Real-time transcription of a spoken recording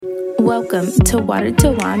Welcome to Water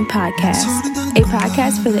to Wine Podcast, a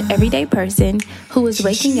podcast for the everyday person who is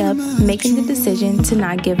waking up, making the decision to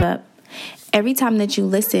not give up. Every time that you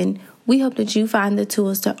listen, we hope that you find the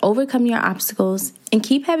tools to overcome your obstacles and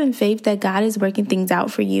keep having faith that God is working things out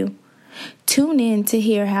for you. Tune in to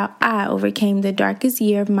hear how I overcame the darkest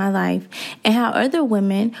year of my life and how other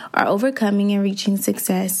women are overcoming and reaching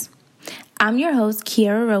success. I'm your host,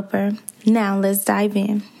 Kiara Roper. Now let's dive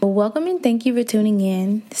in. Welcome and thank you for tuning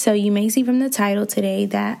in. So you may see from the title today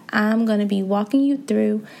that I'm going to be walking you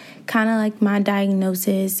through kind of like my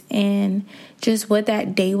diagnosis and just what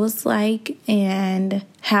that day was like and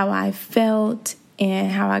how I felt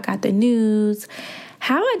and how I got the news,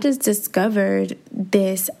 how I just discovered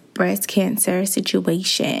this breast cancer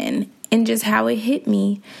situation and just how it hit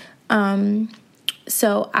me.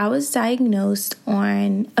 So I was diagnosed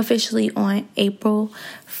officially on April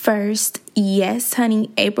 1st. Yes,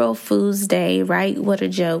 honey, April Fool's Day, right? What a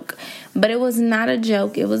joke. But it was not a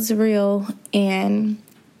joke. It was real. And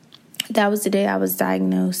that was the day I was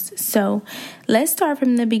diagnosed. So let's start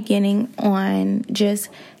from the beginning on just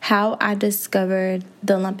how I discovered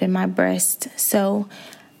the lump in my breast. So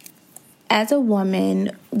as a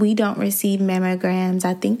woman, we don't receive mammograms,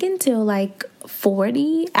 I think, until like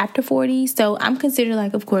 40, after 40. So I'm considered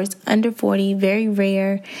of course, under 40, very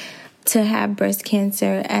rare to have breast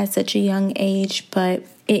cancer at such a young age, but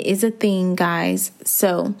it is a thing, guys.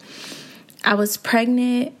 So I was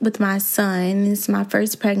pregnant with my son. It's my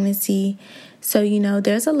first pregnancy. So,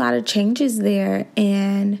 there's a lot of changes there.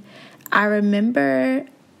 And I remember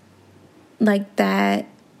that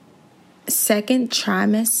second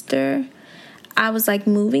trimester, I was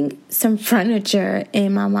moving some furniture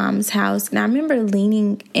in my mom's house, and I remember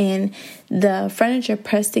leaning in the furniture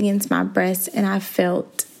pressed against my breast, and I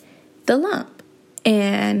felt the lump.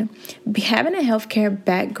 And having a healthcare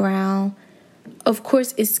background, of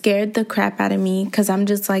course, it scared the crap out of me because I'm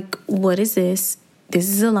just like, what is this? This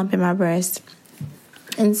is a lump in my breast.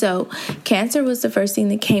 And so cancer was the first thing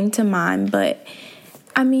that came to mind. But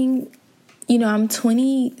I mean, I'm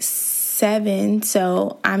 27,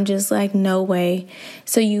 so I'm just like, no way.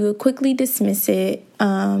 So you would quickly dismiss it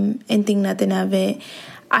and think nothing of it.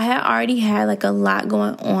 I had already had a lot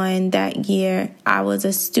going on that year. I was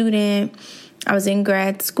a student. I was in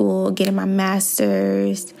grad school getting my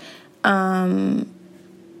master's. My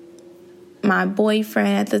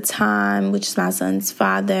boyfriend at the time, which is my son's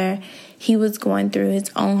father, he was going through his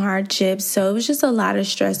own hardships. So it was just a lot of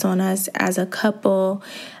stress on us as a couple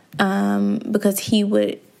because he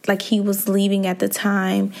was leaving at the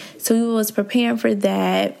time. So we was preparing for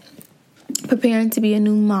that, preparing to be a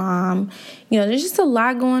new mom. There's just a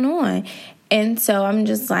lot going on. And so I'm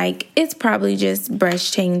just like, it's probably just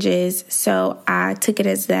breast changes. So I took it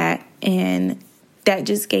as that. And that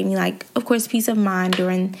just gave me, of course, peace of mind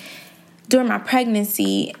during my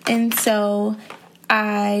pregnancy. And so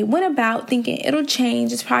I went about thinking it'll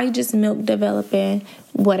change. It's probably just milk developing,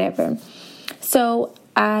 whatever. So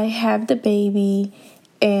I have the baby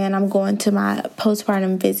and I'm going to my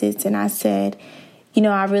postpartum visits. And I said,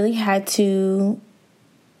 I really had to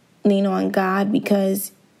lean on God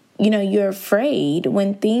because, you're afraid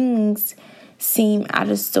when things seem out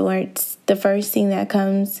of sorts. The first thing that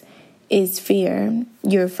comes is fear.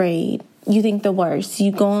 You're afraid. You think the worst.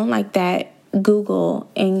 You go on that Google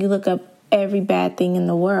and you look up every bad thing in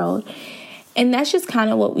the world. And that's just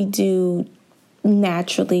kind of what we do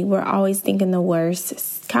naturally. We're always thinking the worst.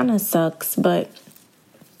 It kind of sucks, but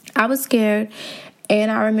I was scared.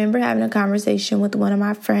 And I remember having a conversation with one of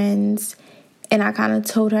my friends, and I kind of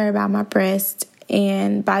told her about my breast.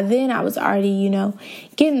 And by then I was already,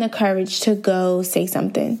 getting the courage to go say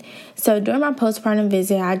something. So during my postpartum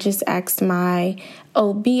visit, I just asked my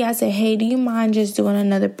OB, I said, hey, do you mind just doing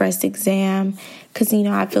another breast exam? Because,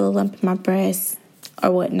 I feel a lump in my breast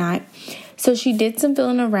or whatnot. So she did some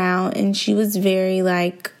feeling around, and she was very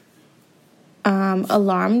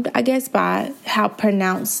alarmed, I guess, by how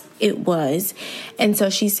pronounced it was. And so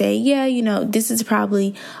she said, yeah, this is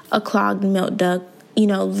probably a clogged milk duct,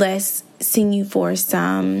 let's send you for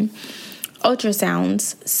some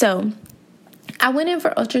ultrasounds. So I went in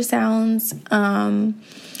for ultrasounds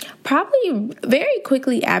probably very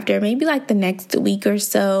quickly after, maybe the next week or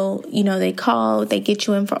so. They call, they get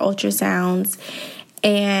you in for ultrasounds,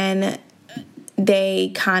 and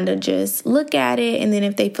they kind of just look at it, and then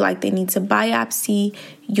if they feel like they need to biopsy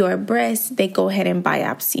your breast, they go ahead and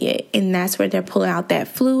biopsy it. And that's where they're pulling out that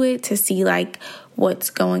fluid to see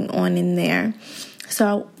what's going on in there.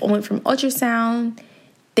 So I went from ultrasound.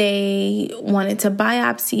 They wanted to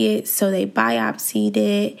biopsy it, so they biopsied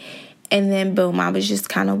it. And then boom, I was just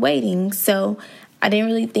kind of waiting. So I didn't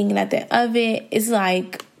really think nothing of it. It's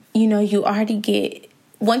you already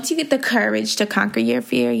once you get the courage to conquer your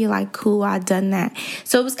fear, you're like, cool, I've done that.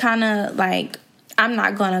 So it was kind of like, I'm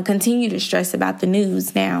not going to continue to stress about the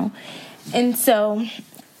news now. And so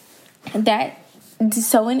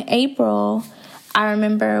in April, I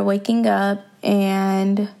remember waking up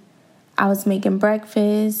and I was making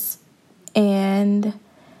breakfast and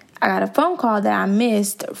I got a phone call that I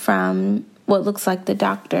missed from what looks like the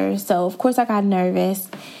doctor. So, of course, I got nervous.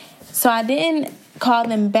 So I didn't call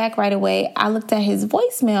them back right away. I looked at his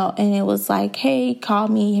voicemail and it was like, hey, call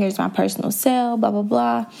me. Here's my personal cell, blah, blah,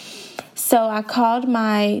 blah. So I called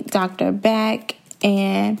my doctor back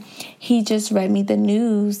and he just read me the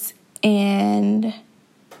news. And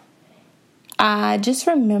I just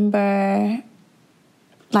remember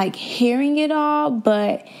like hearing it all,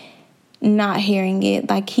 but not hearing it.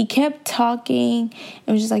 Like he kept talking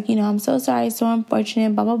and was just like, I'm so sorry, so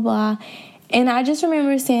unfortunate, blah, blah, blah. And I just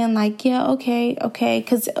remember saying like, yeah, okay.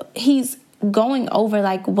 Because he's going over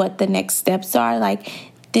like what the next steps are. Like,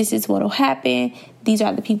 this is what will happen. These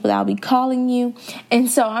are the people that I'll be calling you.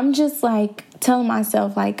 And so I'm just like telling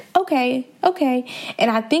myself like, okay.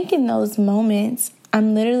 And I think in those moments,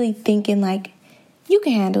 I'm literally thinking like, you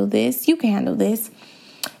can handle this.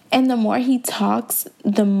 And the more he talks,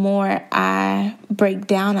 the more I break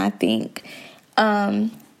down, I think.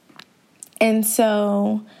 And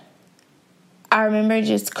so I remember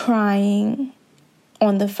just crying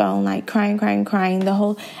on the phone, like crying.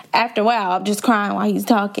 After a while, I'm just crying while he's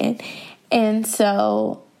talking. And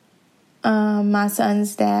so my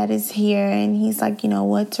son's dad is here and he's like,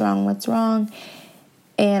 what's wrong?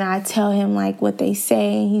 And I tell him like what they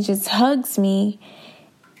say and he just hugs me.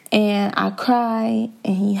 And I cry,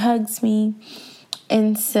 and he hugs me.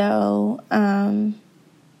 And so I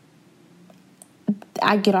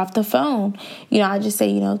get off the phone. I just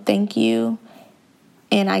say, thank you.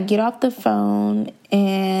 And I get off the phone,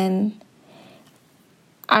 and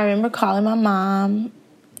I remember calling my mom,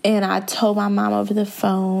 and I told my mom over the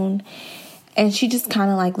phone, and she just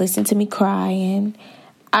kind of, like, listened to me cry. And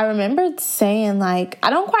I remember saying, like, I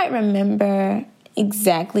don't quite remember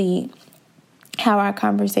exactly how our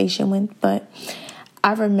conversation went, but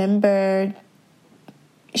I remember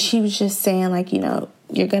she was just saying, like,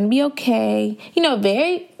 you're going to be okay.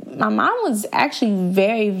 My mom was actually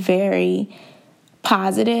very, very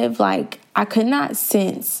positive. Like, I could not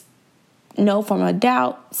sense no form of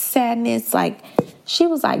doubt, sadness. Like, she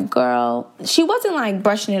was like, girl, she wasn't like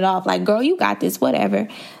brushing it off. Like, girl, you got this, whatever.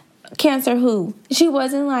 Cancer who? She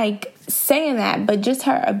wasn't like saying that, but just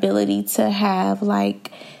her ability to have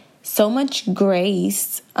like so much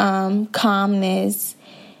grace, calmness,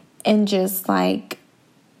 and just like,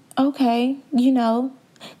 okay,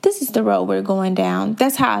 this is the road we're going down.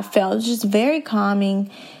 That's how I felt. It was just very calming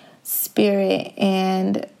spirit.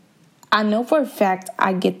 And I know for a fact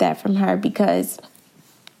I get that from her because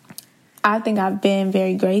I think I've been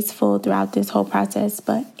very graceful throughout this whole process.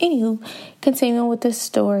 But anywho, continuing with the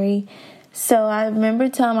story. So I remember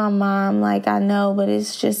telling my mom, like, I know, but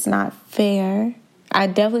it's just not fair. I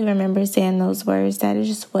definitely remember saying those words, that it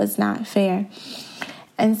just was not fair.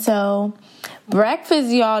 And so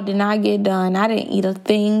breakfast, y'all, did not get done. I didn't eat a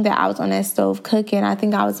thing that I was on that stove cooking. I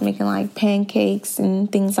think I was making like pancakes and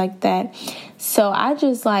things like that. So I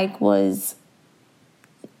just like was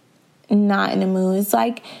not in the mood. It's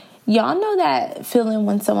like, y'all know that feeling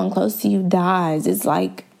when someone close to you dies. It's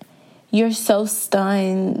like you're so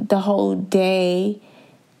stunned the whole day.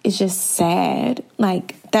 It's just sad.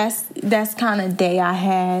 Like that's kind of day I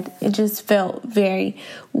had. It just felt very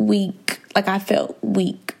weak. Like I felt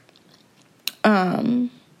weak. And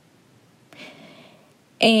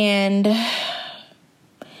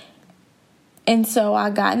so I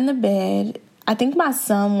got in the bed. I think my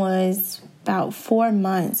son was about 4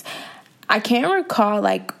 months. I can't recall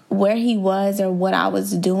like where he was or what I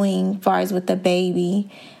was doing as far as with the baby.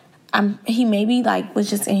 He maybe like was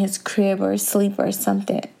just in his crib or asleep or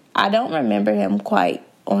something. I don't remember him quite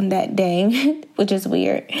on that day, which is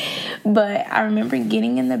weird. But I remember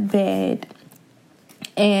getting in the bed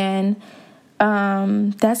and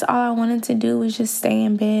that's all I wanted to do was just stay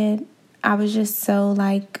in bed. I was just so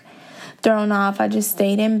like thrown off. I just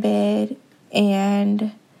stayed in bed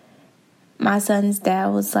and my son's dad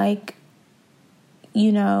was like,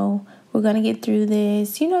 we're going to get through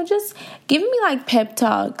this, just giving me like pep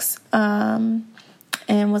talks, and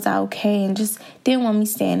was I okay? And just didn't want me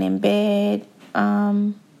staying in bed,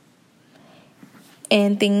 and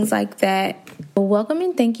things like that. Welcome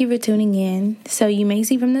and thank you for tuning in. So you may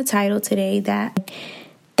see from the title today that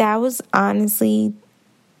was honestly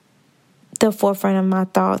the forefront of my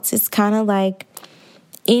thoughts. It's kind of like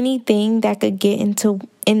anything that could get in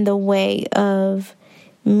the way of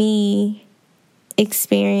me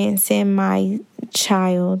experiencing my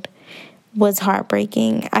child was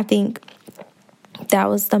heartbreaking. I think that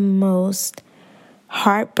was the most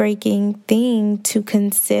heartbreaking thing to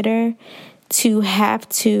consider, to have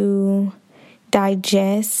to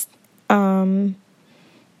digest, and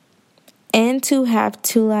to have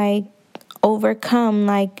to overcome.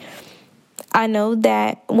 I know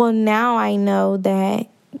that, now I know that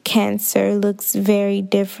cancer looks very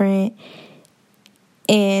different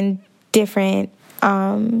in different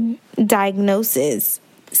diagnoses.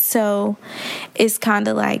 So it's kind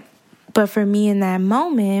of but for me in that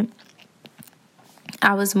moment,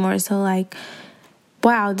 I was more so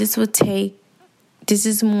wow, this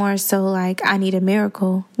is more so I need a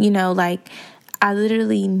miracle, I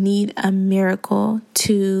literally need a miracle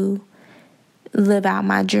to live out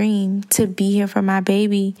my dream, to be here for my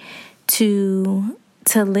baby, to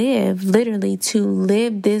live, literally to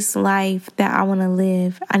live this life that I want to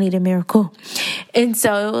live. I need a miracle. And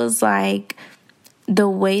so it was the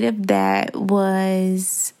weight of that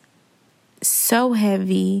was so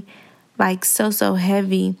heavy, so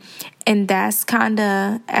heavy. And that's kind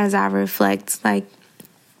of, as I reflect,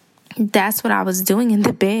 that's what I was doing in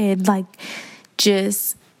the bed,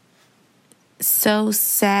 just so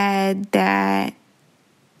sad that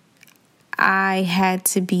I had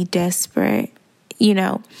to be desperate,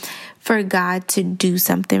 for God to do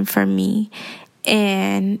something for me.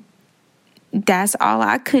 And that's all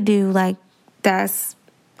I could do. That's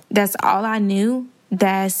all I knew.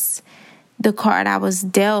 That's the card I was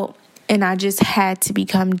dealt. And I just had to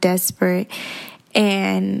become desperate.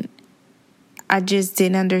 And I just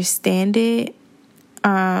didn't understand it.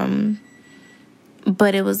 But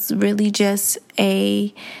it was really just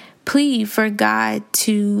a plea for God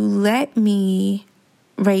to let me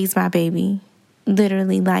raise my baby.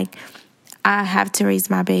 Literally, I have to raise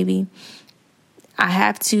my baby. I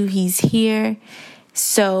have to. He's here.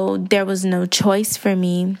 So there was no choice for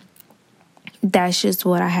me. That's just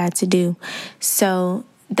what I had to do. So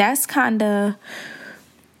that's kind of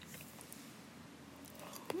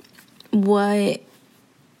what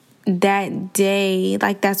that day,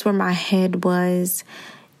 that's where my head was.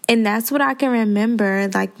 And that's what I can remember,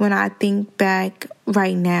 when I think back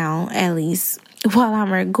right now, at least while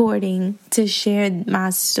I'm recording to share my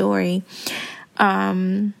story.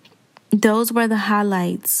 Those were the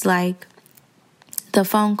highlights, the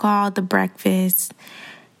phone call, the breakfast,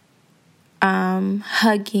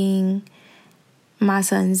 hugging my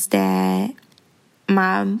son's dad,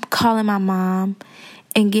 calling my mom,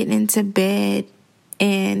 and getting into bed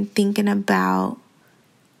and thinking about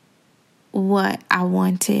what I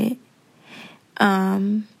wanted.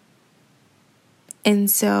 And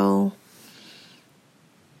so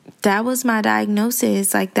that was my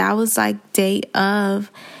diagnosis. That was day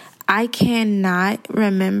of. I cannot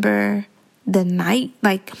remember the night.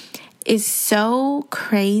 It's so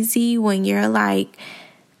crazy when you're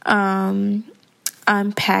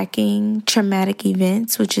unpacking traumatic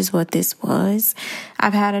events, which is what this was.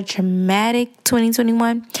 I've had a traumatic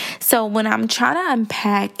 2021. So when I'm trying to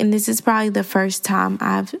unpack, and this is probably the first time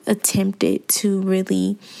I've attempted to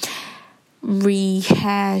really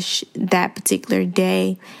rehash that particular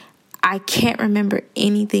day, I can't remember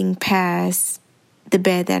anything past the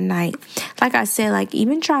bed that night. Like I said,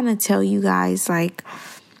 even trying to tell you guys,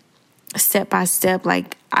 step by step,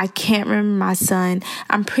 I can't remember my son.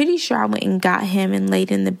 I'm pretty sure I went and got him and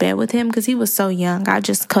laid in the bed with him because he was so young. I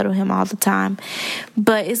just cuddle him all the time.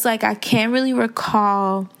 But it's I can't really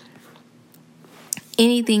recall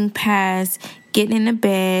anything past getting in the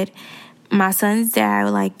bed, my son's dad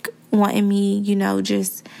wanting me,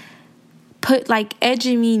 just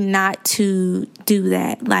edging me not to do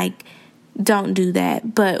that. Don't do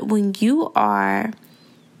that. But when you are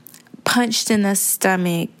punched in the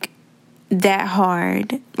stomach that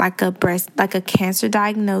hard, like a cancer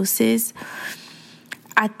diagnosis,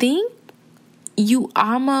 I think you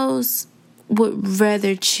almost would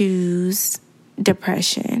rather choose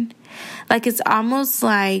depression. It's almost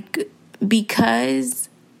because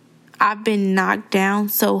I've been knocked down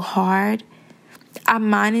so hard, I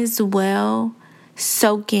might as well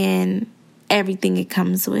soak in everything it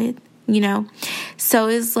comes with, So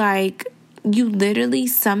it's you literally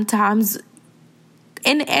sometimes,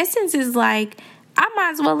 in essence, is I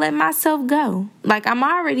might as well let myself go. I'm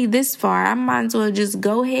already this far. I might as well just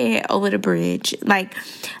go ahead over the bridge.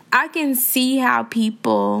 I can see how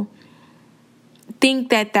people think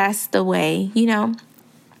that that's the way,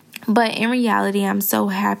 But in reality, I'm so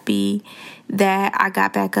happy that I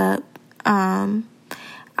got back up.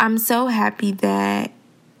 I'm so happy that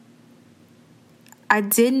I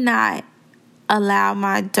did not allow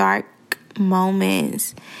my dark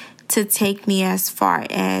moments to take me as far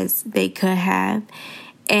as they could have.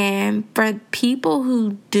 And for people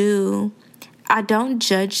who do, I don't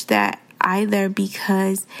judge that either,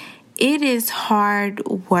 because it is hard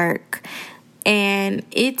work and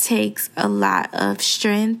it takes a lot of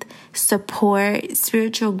strength, support,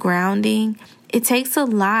 spiritual grounding. It takes a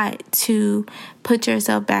lot to put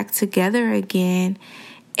yourself back together again.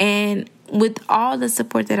 And with all the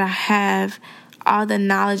support that I have, all the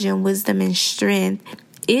knowledge and wisdom and strength,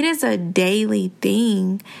 it is a daily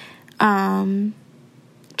thing,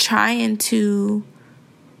 trying to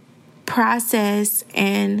process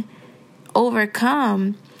and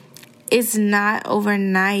overcome. It's not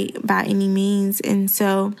overnight by any means. And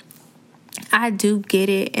so I do get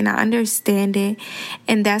it and I understand it.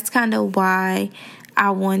 And that's kind of why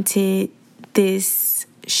I wanted this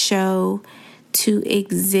show to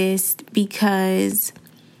exist, because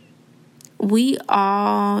we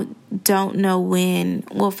all don't know when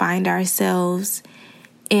we'll find ourselves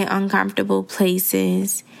in uncomfortable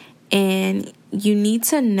places. And you need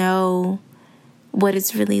to know what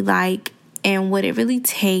it's really like and what it really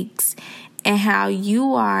takes, and how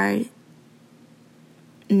you are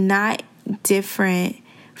not different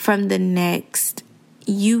from the next.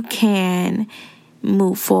 You can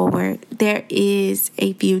move forward. There is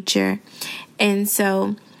a future. And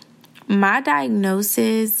so my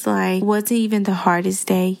diagnosis, wasn't even the hardest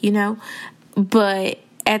day, but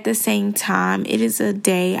at the same time, it is a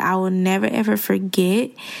day I will never ever forget.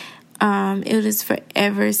 It is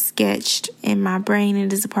forever sketched in my brain.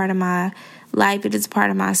 It is a part of my life. It is a part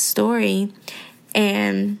of my story.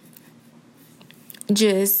 And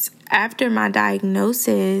just after my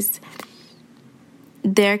diagnosis,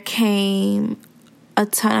 there came a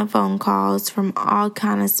ton of phone calls from all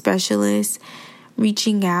kind of specialists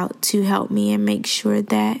reaching out to help me and make sure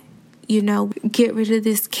that, get rid of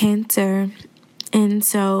this cancer. And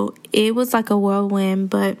so it was like a whirlwind,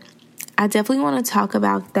 but I definitely want to talk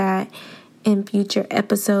about that in future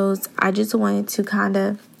episodes. I just wanted to kind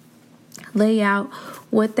of lay out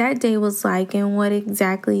what that day was like and what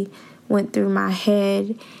exactly went through my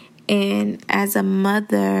head. And as a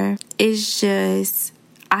mother, it's just,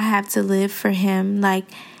 I have to live for him. I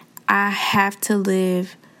have to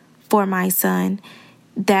live for my son.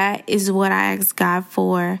 That is what I asked God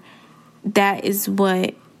for. That is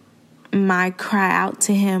what my cry out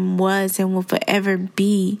to him was and will forever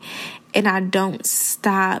be. And I don't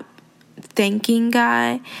stop thanking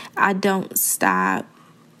God. I don't stop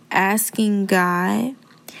asking God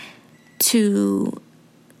to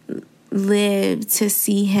live to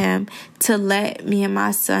see him, to let me and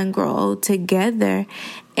my son grow old together.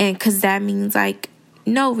 And because that means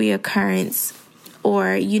no reoccurrence, or,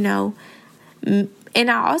 and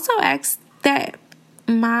I also ask that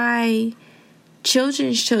my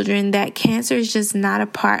children's children, that cancer is just not a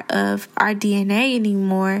part of our DNA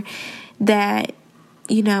anymore, that,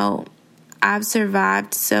 I've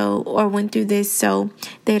survived or went through this so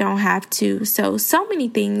they don't have to. So many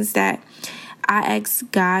things that I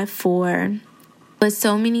asked God for, but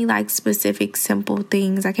so many specific, simple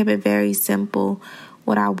things. I kept it very simple,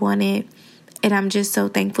 what I wanted. And I'm just so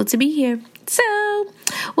thankful to be here. So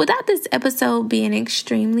without this episode being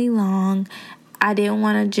extremely long, I didn't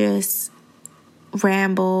want to just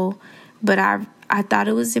ramble, but I thought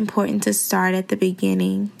it was important to start at the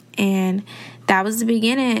beginning. And that was the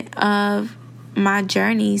beginning of my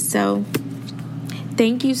journey. So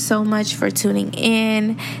thank you so much for tuning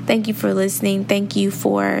in. Thank you for listening. Thank you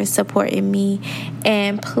for supporting me.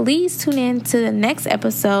 And please tune in to the next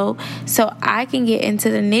episode so I can get into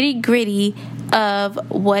the nitty-gritty of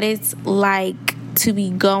what it's like to be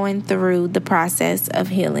going through the process of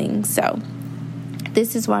healing. So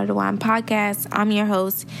this is Water to Wine Podcast. I'm your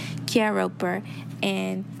host, Kia Roper.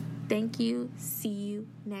 And thank you. See you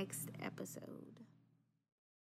next episode.